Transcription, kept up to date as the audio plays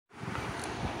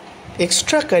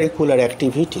Extracurricular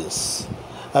activities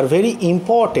are very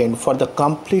important for the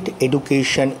complete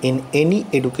education in any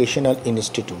educational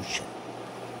institution.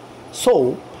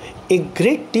 So, a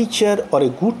great teacher or a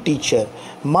good teacher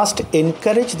must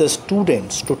encourage the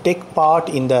students to take part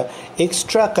in the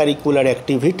extracurricular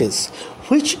activities,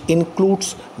 which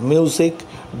includes music,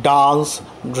 dance,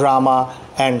 drama,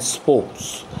 and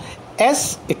sports.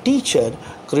 As a teacher,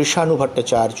 Krishanu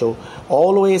Bhattacharya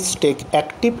always take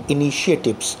active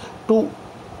initiatives to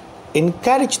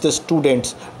encourage the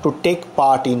students to take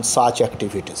part in such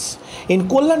activities. In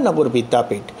Kollam Nagar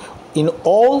Vidyapith, in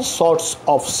all sorts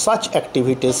of such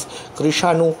activities,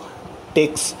 Krishanu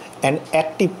takes an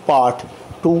active part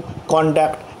to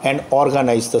conduct and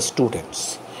organize the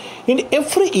students. In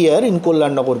every year in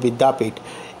Kollam Nagar Vidyapith,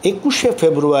 21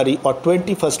 February or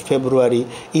 21st February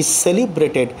is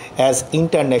celebrated as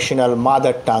International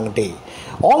Mother Tongue Day.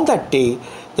 On that day,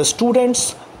 the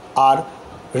students are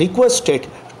requested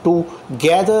to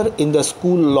gather in the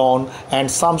school lawn, and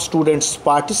some students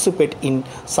participate in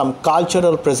some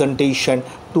cultural presentation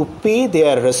to pay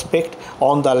their respect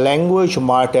on the language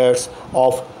martyrs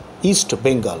of East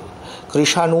Bengal.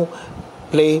 Krishanu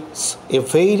plays a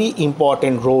very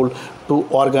important role to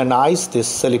organize this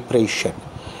celebration.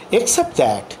 Except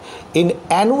that in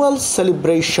annual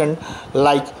celebration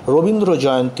like Rabindra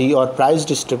Jayanti or prize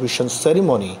distribution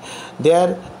ceremony,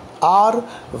 there are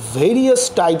various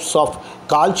types of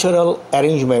cultural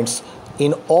arrangements.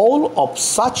 In all of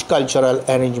such cultural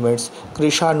arrangements,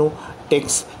 Krishanu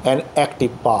takes an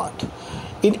active part.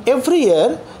 In every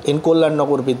year in Kollam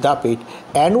Nagar Vidyapith,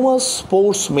 annual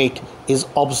sports meet is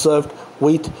observed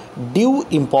with due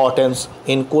importance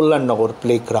in Kollam Nagar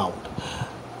playground.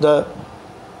 The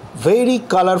very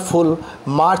colorful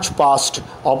march past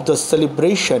of the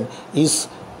celebration is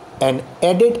an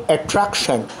added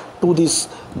attraction to this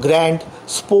grand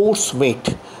sports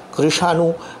meet.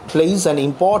 Krishanu plays an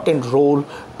important role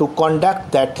to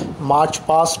conduct that march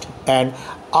past and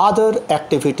other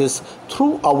activities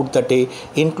throughout the day,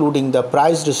 including the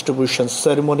prize distribution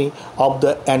ceremony of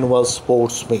the annual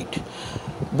sports meet.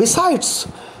 Besides,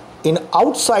 in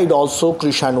outside also,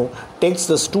 Krishanu takes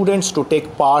the students to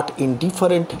take part in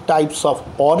different types of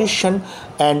audition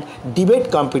and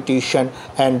debate competition,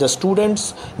 and the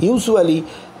students usually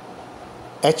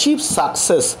achieve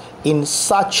success in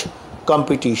such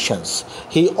competitions.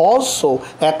 He also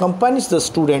accompanies the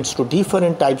students to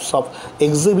different types of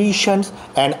exhibitions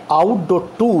and outdoor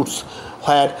tours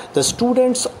where the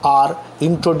students are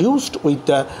introduced with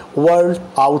the world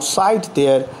outside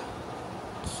their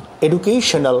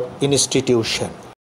educational institution.